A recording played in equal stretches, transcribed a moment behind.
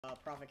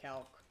profit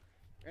calc,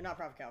 or not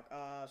profit calc,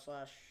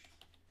 slash,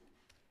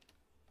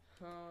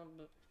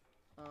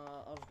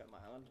 I'll just go to my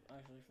island,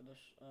 actually, for this,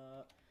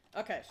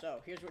 okay, so,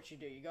 here's what you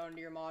do. You go into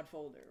your mod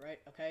folder, right,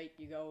 okay,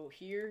 you go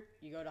here,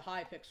 you go to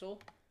Hypixel,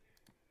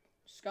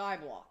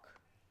 Skyblock.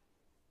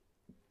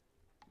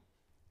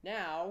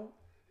 Now,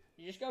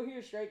 you just go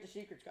here straight to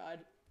Secrets Guide,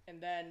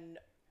 and then,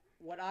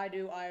 what I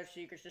do, I have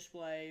Secrets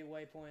Display,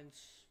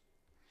 Waypoints,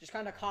 just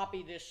kind of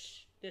copy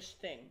this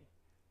thing.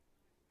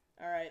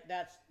 Alright,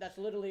 that's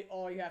literally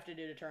all you have to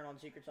do to turn on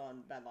Secrets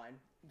on Badlion.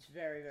 It's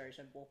very, very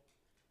simple.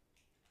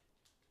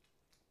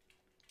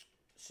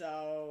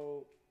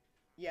 So,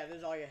 yeah, this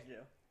is all you have to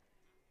do.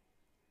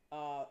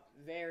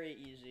 Very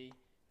easy.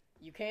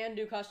 You can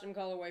do custom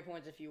color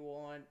waypoints if you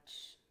want.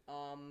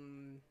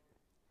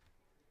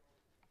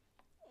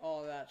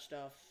 All that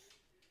stuff.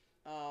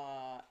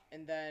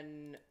 And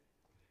then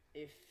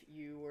if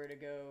you were to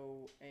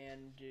go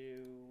and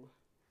do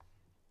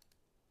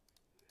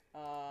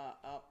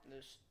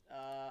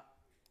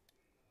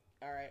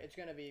alright, it's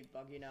gonna be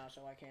buggy now,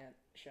 so I can't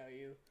show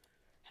you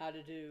how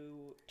to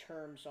do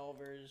term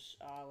solvers.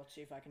 Let's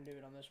see if I can do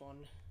it on this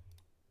one.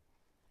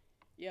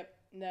 Yep,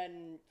 and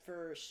then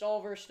for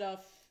solver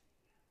stuff,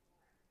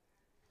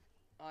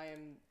 I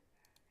am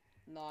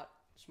not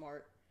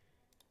smart.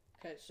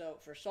 Okay, so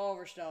for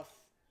solver stuff,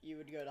 you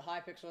would go to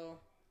Hypixel,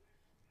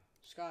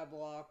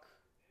 Skyblock,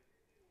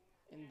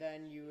 and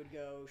then you would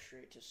go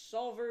straight to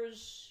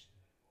solvers,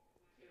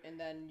 and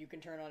then you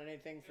can turn on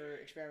anything for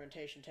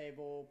experimentation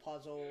table,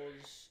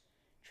 puzzles,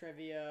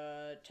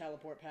 trivia,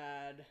 teleport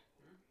pad,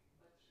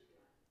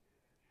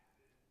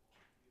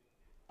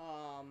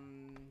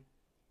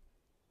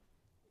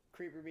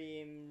 creeper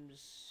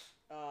beams,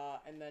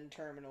 and then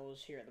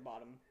terminals here at the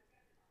bottom.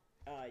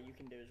 You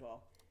can do as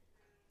well.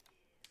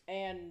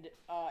 And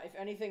if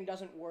anything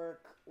doesn't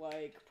work,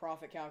 like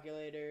profit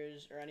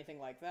calculators or anything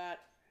like that,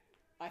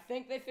 I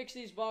think they fix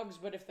these bugs,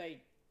 but if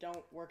they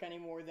don't work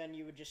anymore, then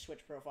you would just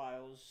switch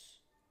profiles.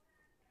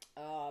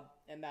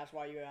 And that's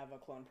why you have a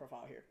clone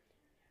profile here.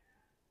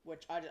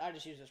 Which, I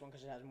just use this one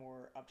because it has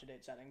more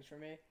up-to-date settings for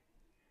me.